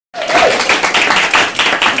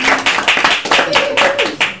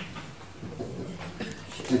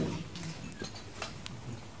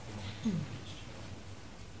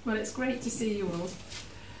it's great to see you all.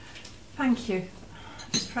 Thank you.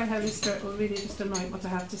 Just pray Holy Spirit will really just anoint what I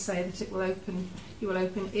have to say, that it will open, you will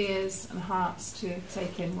open ears and hearts to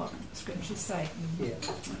take in what the scriptures say. Yeah.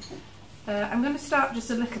 I'm going to start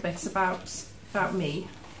just a little bit about me,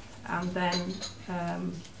 and then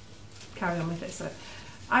carry on with it. So,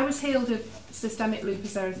 I was healed of systemic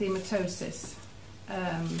lupus erythematosus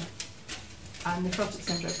and nephrotic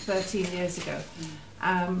syndrome 13 years ago.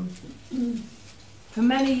 For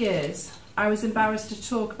many years, I was embarrassed to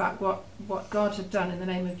talk about what God had done in the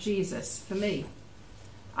name of Jesus for me.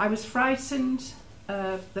 I was frightened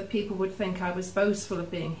that people would think I was boastful of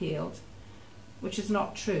being healed, which is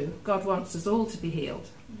not true. God wants us all to be healed.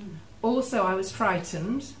 Also, I was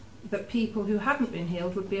frightened that people who hadn't been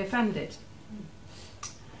healed would be offended.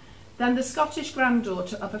 Then the Scottish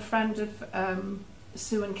granddaughter of a friend of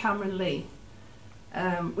Sue and Cameron Lee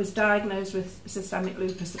was diagnosed with systemic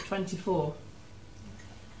lupus at 24.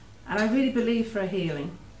 And I really believed for a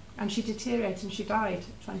healing. And she deteriorated and she died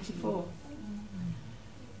at 24.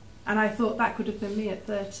 And I thought that could have been me at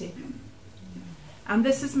 30. And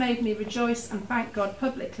this has made me rejoice and thank God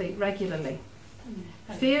publicly, regularly.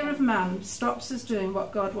 Fear of man stops us doing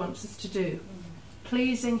what God wants us to do.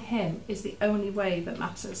 Pleasing him is the only way that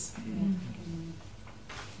matters.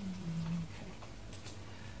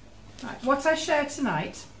 Right. What I share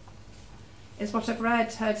tonight is what I've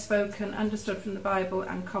read, heard spoken, understood from the Bible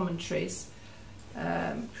and commentaries,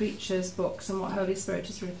 preachers, books, and what Holy Spirit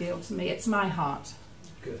has revealed to me. It's my heart.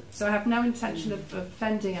 Good. So I have no intention of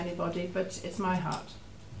offending anybody, but it's my heart.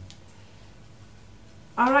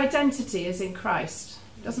 Our identity is in Christ.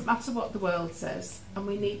 It doesn't matter what the world says, and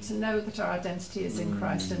we need to know that our identity is in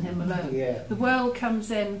Christ and him alone. Yeah. The world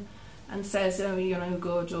comes in and says, oh, you're no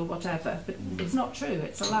good or whatever, but it's not true,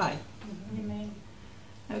 it's a lie. Amen.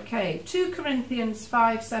 Okay, 2 Corinthians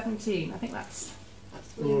 5:17. I think that's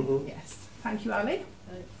yes. Thank you, Ali.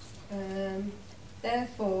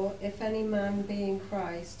 Therefore, if any man be in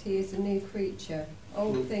Christ, he is a new creature.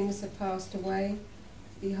 Old things have passed away.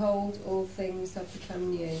 Behold, all things have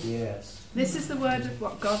become new. Yes. This is the word of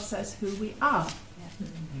what God says who we are.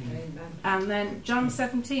 Amen. And then John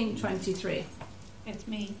 17:23. It's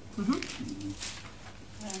me.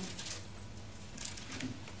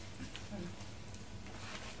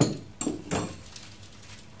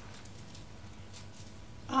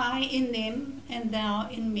 I in them, and thou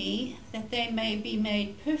in me, that they may be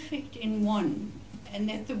made perfect in one, and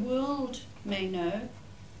that the world may know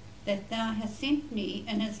that thou hast sent me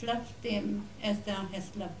and hast loved them as thou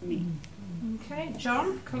hast loved me. Okay,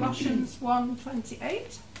 John, Colossians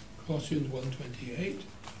 1:28. Colossians 1:28.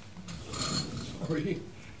 Sorry.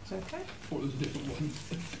 It's okay. I thought it was a different one.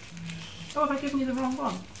 Oh, have I given you the wrong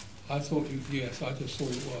one? I thought yes, I just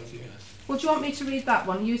thought it was, yes. Well, do you want me to read that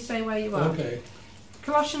one? You stay where you are. Okay.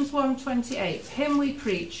 Colossians 1:28. Him we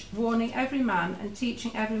preach, warning every man and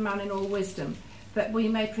teaching every man in all wisdom, that we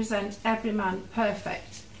may present every man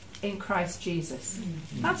perfect in Christ Jesus.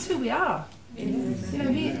 That's who we are. You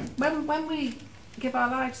know, when we give our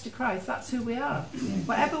lives to Christ, that's who we are.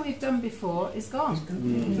 Whatever we've done before is gone.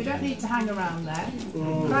 We don't need to hang around there.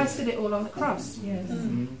 Christ did it all on the cross.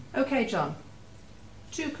 Okay, John.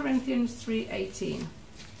 2 Corinthians 3:18.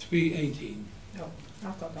 3:18.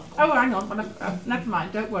 Oh, hang on. Never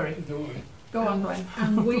mind. Don't worry. Don't worry. Go on, Gwen.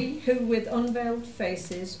 And we who with unveiled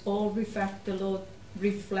faces all reflect the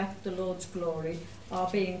Lord's glory are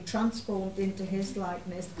being transformed into his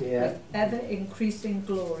likeness with ever increasing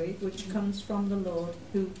glory, which comes from the Lord,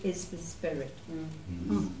 who is the Spirit.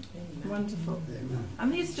 Wonderful.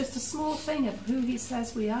 And this is just a small thing of who he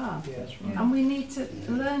says we are. Yes, right. And we need to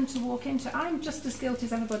learn to walk into. I'm just as guilty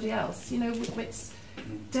as everybody else. You know, it's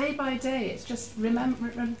day by day. It's just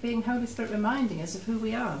being Holy Spirit reminding us of who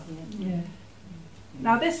we are. Yeah.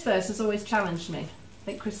 Now this verse has always challenged me. I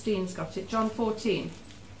think Christine's got it. John 14.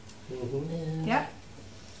 Yeah.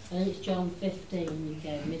 And it's John 15 you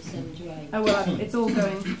gave me, 7 to 8. Oh well, it's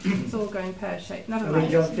all going pear-shaped. Never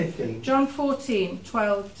mind. John 15. John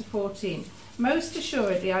 14:12 to 14. Most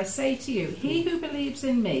assuredly I say to you, he who believes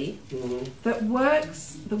in me, the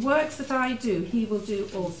works that I do, he will do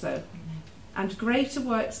also. And greater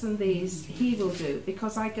works than these he will do,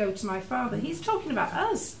 because I go to my Father. He's talking about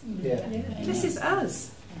us. This is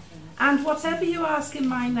us. And whatever you ask in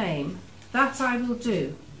my name, that I will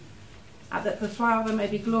do, that the Father may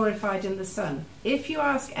be glorified in the Son. If you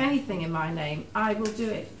ask anything in my name, I will do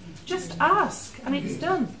it. Just ask, and it's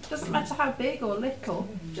done. Doesn't matter how big or little,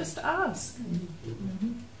 just ask.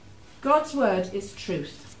 God's word is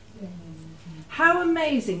truth. How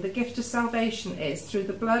amazing the gift of salvation is through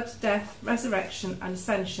the blood, death, resurrection and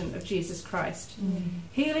ascension of Jesus Christ.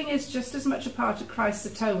 Healing is just as much a part of Christ's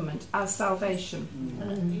atonement as salvation.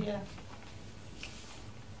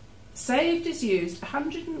 Saved is used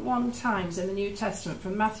 101 times in the New Testament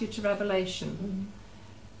from Matthew to Revelation.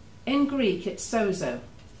 In Greek it's sozo.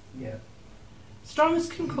 Strong's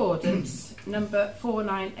Concordance number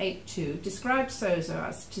 4982 describes sozo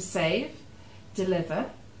as to save,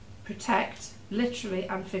 deliver, protect, literally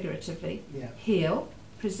and figuratively, heal,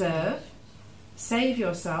 preserve, save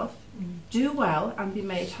yourself, do well and be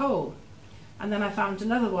made whole. And then I found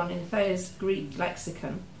another one in Thayer's Greek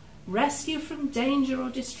lexicon, rescue from danger or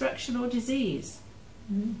destruction or disease.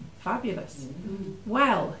 Fabulous.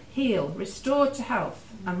 Well, heal, restored to health,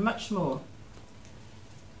 and much more.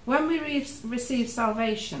 When we receive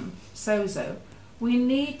salvation, sozo, we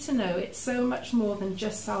need to know it's so much more than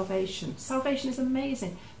just salvation. Salvation is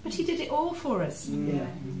amazing, but he did it all for us.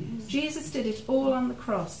 Jesus did it all on the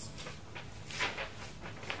cross.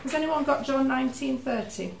 Has anyone got John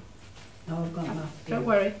 19:30? No, I've got that. Don't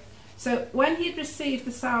worry. So when he had received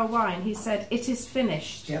the sour wine, he said, "It is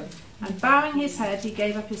finished." And bowing his head, he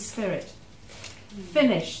gave up his spirit.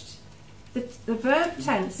 Finished. The verb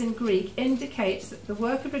tense in Greek indicates that the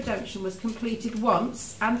work of redemption was completed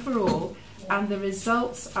once and for all, and the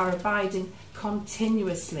results are abiding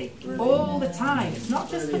continuously, all the time. It's not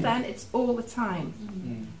just for then, it's all the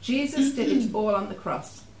time. Jesus did it all on the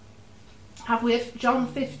cross. Have we John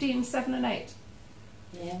 15:7 and 8?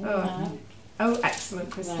 Oh, excellent,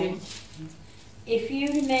 Christine. Right. If you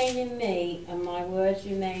remain in me and my words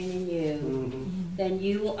remain in you, then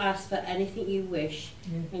you will ask for anything you wish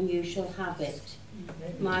and you shall have it.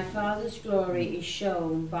 My Father's glory is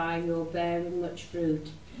shown by your bearing much fruit,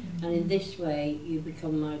 and in this way you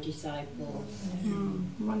become my disciples.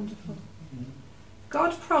 Wonderful.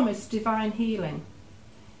 God promised divine healing.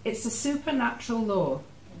 It's a supernatural law.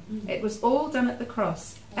 It was all done at the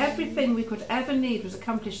cross. Everything we could ever need was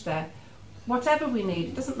accomplished there. Whatever we need,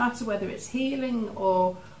 it doesn't matter whether it's healing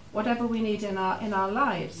or whatever we need in our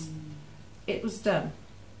lives, it was done.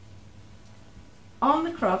 On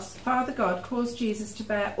the cross, Father God caused Jesus to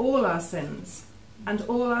bear all our sins and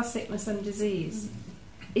all our sickness and disease,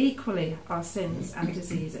 equally our sins and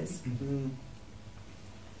diseases.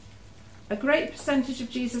 A great percentage of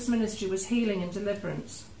Jesus' ministry was healing and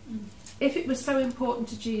deliverance. If it was so important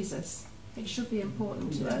to Jesus, it should be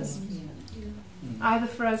important to us. Either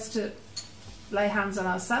for us to lay hands on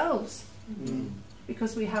ourselves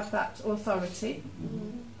because we have that authority,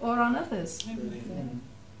 or on others.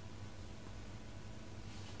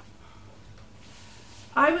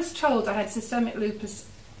 I was told I had systemic lupus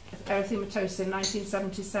erythematosus in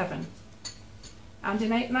 1977, and in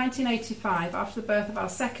 1985, after the birth of our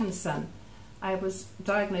second son, I was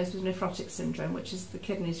diagnosed with nephrotic syndrome, which is the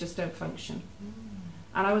kidneys just don't function.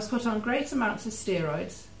 And I was put on great amounts of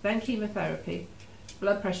steroids, then chemotherapy,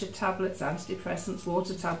 blood pressure tablets, antidepressants,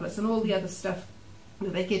 water tablets, and all the other stuff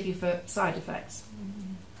that they give you for side effects.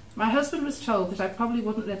 My husband was told that I probably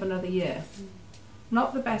wouldn't live another year.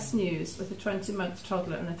 Not the best news with a 20-month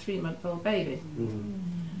toddler and a 3-month-old baby.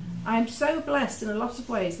 I am so blessed in a lot of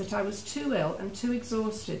ways that I was too ill and too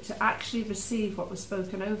exhausted to actually receive what was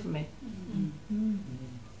spoken over me.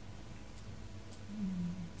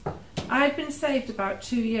 I had been saved about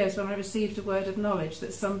 2 years when I received a word of knowledge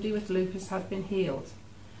that somebody with lupus had been healed.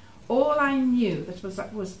 All I knew was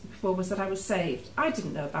that I was saved. I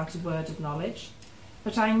didn't know about a word of knowledge,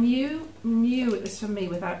 but I knew it was for me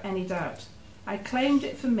without any doubt. I claimed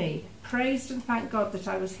it for me, praised and thanked God that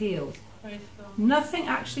I was healed. Nothing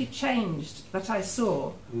actually changed that I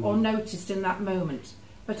saw or noticed in that moment,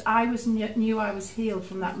 but I knew I was healed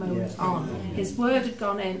from that moment on. His word had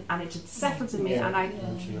gone in and it had settled in me,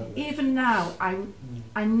 and even now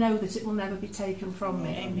I know that it will never be taken from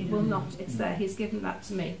me. It will not. It's there. He's given that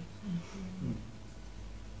to me.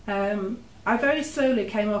 I very slowly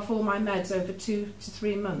came off all my meds over 2 to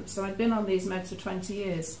 3 months, and I'd been on these meds for 20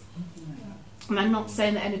 years. And I'm not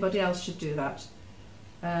saying that anybody else should do that.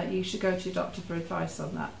 You should go to your doctor for advice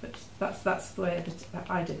on that, but that's the way that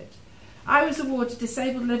I did it. I was awarded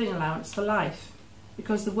disabled living allowance for life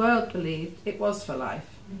because the world believed it was for life.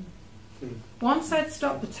 Once I'd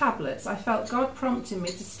stopped the tablets, I felt God prompting me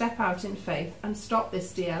to step out in faith and stop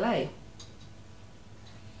this DLA.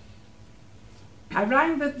 I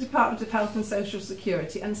rang the Department of Health and Social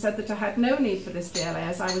Security and said that I had no need for this DLA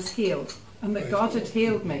as I was healed and that God had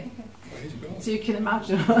healed me. So you can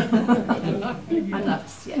imagine. And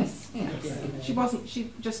nuts, yes.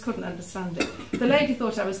 She just couldn't understand it. The lady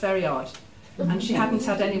thought I was very odd and she hadn't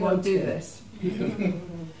had anyone do this.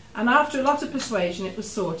 And after a lot of persuasion, it was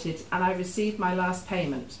sorted, and I received my last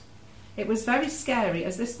payment. It was very scary,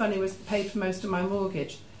 as this money was paid for most of my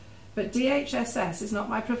mortgage. But DHSS is not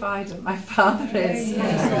my provider, my Father is.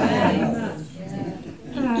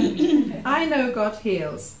 I know God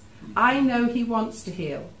heals. I know he wants to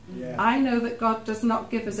heal. I know that God does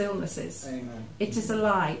not give us illnesses. It is a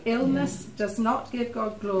lie. Illness does not give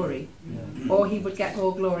God glory, or he would get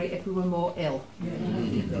more glory if we were more ill.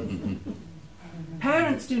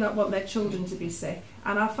 Parents do not want their children to be sick,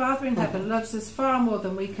 and our Father in heaven loves us far more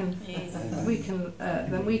than we can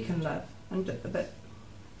love, but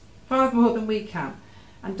far more than we can,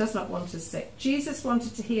 and does not want us sick. Jesus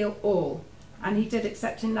wanted to heal all, and he did,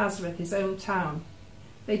 except in Nazareth, his own town.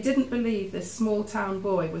 They didn't believe this small town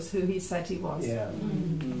boy was who he said he was.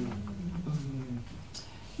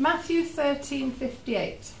 Matthew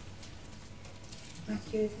 13:58.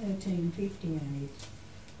 Matthew 13:58.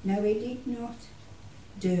 Now he did not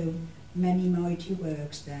do many mighty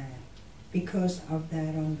works there because of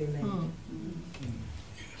their unbelief.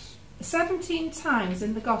 17 times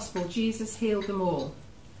in the Gospel, Jesus healed them all.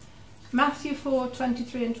 Matthew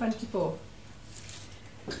 4:23 and 24.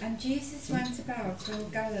 And Jesus went about all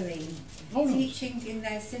Galilee, teaching in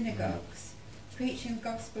their synagogues, preaching the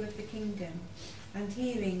gospel of the kingdom, and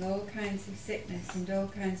healing all kinds of sickness and all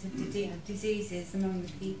kinds of diseases among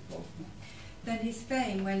the people. Then his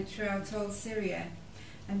fame went throughout all Syria,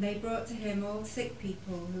 and they brought to him all sick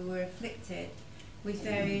people who were afflicted with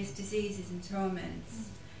various diseases and torments,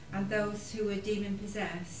 and those who were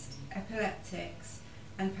demon-possessed, epileptics,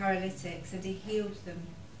 and paralytics, and he healed them.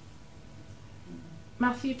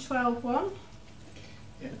 Matthew 12:1.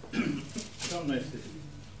 I don't know if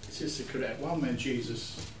this is the correct one when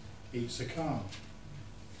Jesus eats a calf.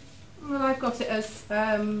 Well, I've got it as,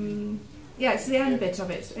 it's the end bit of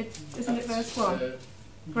it. Isn't it verse 1?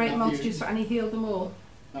 Great multitudes, and he healed them all.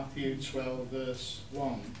 Matthew 12, verse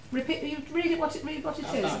 1. Read what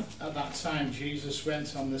it is. At that time, Jesus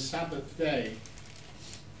went on the Sabbath day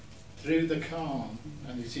through the corn,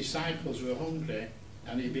 and his disciples were hungry,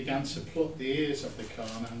 and he began to pluck the ears of the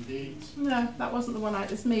corn and eat. No, that wasn't the one.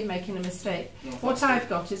 It's me making a mistake. What I've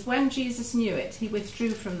got is, when Jesus knew it, he withdrew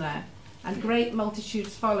from there, and great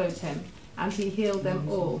multitudes followed him, and he healed them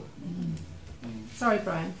all. Sorry,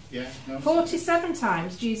 Brian. 47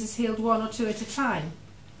 times Jesus healed one or two at a time.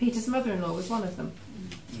 Peter's mother-in-law was one of them.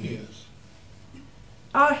 Yes.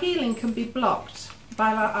 Our healing can be blocked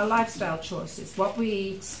by our lifestyle choices. What we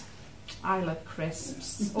eat. I love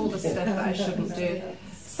crisps, all the stuff that I shouldn't do.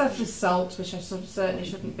 Stuff with salt, which I certainly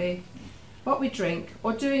shouldn't be. What we drink,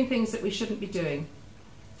 or doing things that we shouldn't be doing.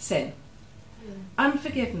 Sin.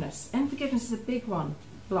 Unforgiveness. Unforgiveness is a big one.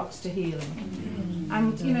 Blocks to healing.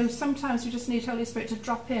 And, sometimes we just need Holy Spirit to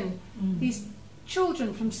drop in. These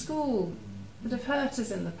children from school that have hurt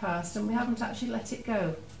us in the past, and we haven't actually let it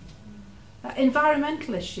go.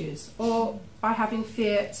 Environmental issues, or by having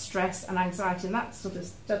fear, stress and anxiety, and that sort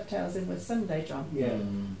of dovetails in with Sunday,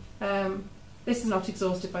 John. This is not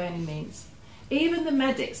exhaustive by any means. Even the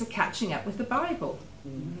medics are catching up with the Bible.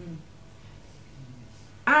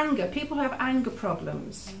 Anger, people who have anger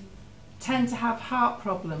problems tend to have heart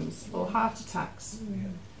problems or heart attacks,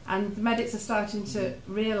 and the medics are starting to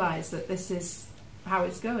realise that this is how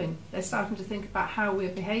it's going. They're starting to think about how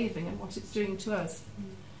we're behaving and what it's doing to us.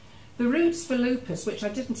 The roots for lupus, which I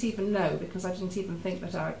didn't even know because I didn't even think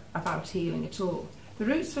about healing at all. The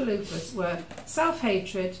roots for lupus were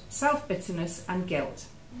self-hatred, self-bitterness and guilt.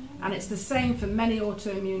 And it's the same for many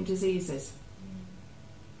autoimmune diseases.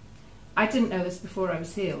 I didn't know this before I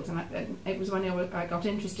was healed, and it was when I got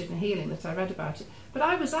interested in healing that I read about it. But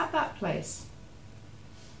I was at that place.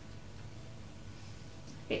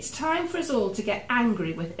 It's time for us all to get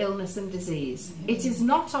angry with illness and disease. It is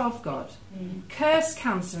not of God. Curse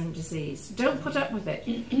cancer and disease. Don't put up with it.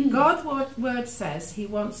 God's word says he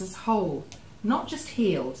wants us whole, not just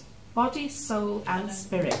healed, body, soul and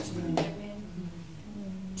spirit.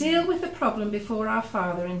 Deal with the problem before our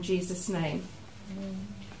Father in Jesus' name.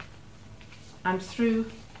 And through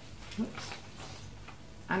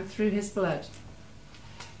his blood.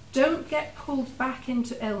 Don't get pulled back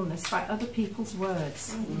into illness by other people's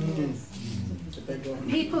words.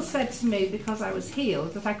 People said to me, because I was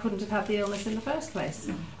healed, that I couldn't have had the illness in the first place.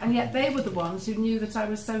 And yet they were the ones who knew that I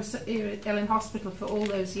was so ill in hospital for all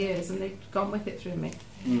those years, and they'd gone with it through me.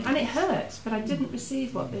 And it hurt, but I didn't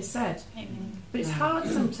receive what they said. But it's hard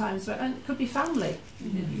sometimes, and it could be family.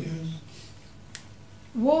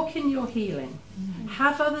 Walk in your healing.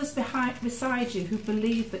 Have others beside you who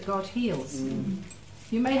believe that God heals.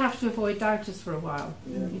 You may have to avoid doubters for a while.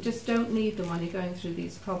 You just don't need them when you're going through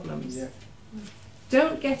these problems.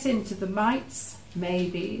 Don't get into the mights,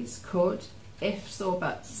 maybes, could, ifs or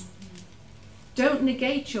buts. Don't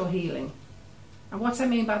negate your healing. And what I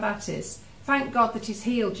mean by that is, thank God that he's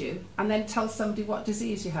healed you, and then tell somebody what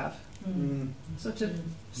disease you have. Sort of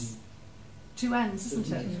two ends,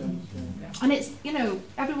 isn't it? And it's, you know,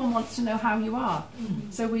 everyone wants to know how you are.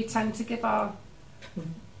 So we tend to give our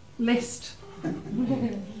list.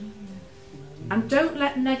 And don't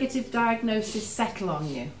let negative diagnosis settle on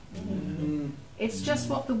you. It's just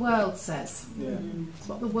what the world says. It's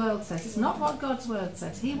what the world says. It's not what God's word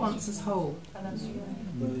says. He wants us whole.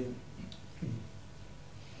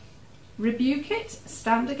 Rebuke it,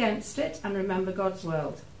 stand against it, and remember God's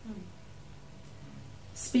word.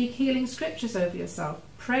 Speak healing scriptures over yourself.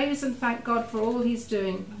 Praise and thank God for all he's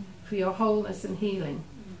doing for your wholeness and healing.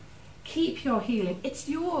 Keep your healing. It's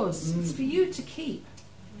yours. It's for you to keep.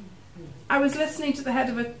 I was listening to the head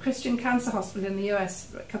of a Christian cancer hospital in the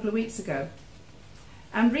US a couple of weeks ago,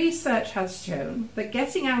 and research has shown that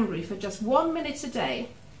getting angry for just 1 minute a day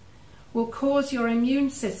will cause your immune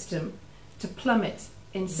system to plummet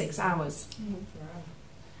in 6 hours.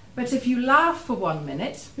 But if you laugh for 1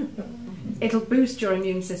 minute, it'll boost your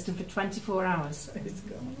immune system for 24 hours.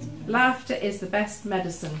 Laughter is the best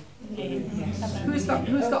medicine. Who's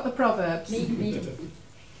got the Proverbs? Me.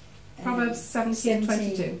 Proverbs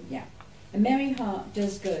 17:22. Yeah. A merry heart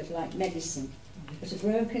does good like medicine, but a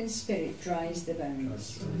broken spirit dries the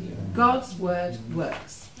bones. God's word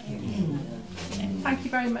works. Thank you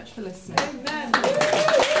very much for listening. Amen.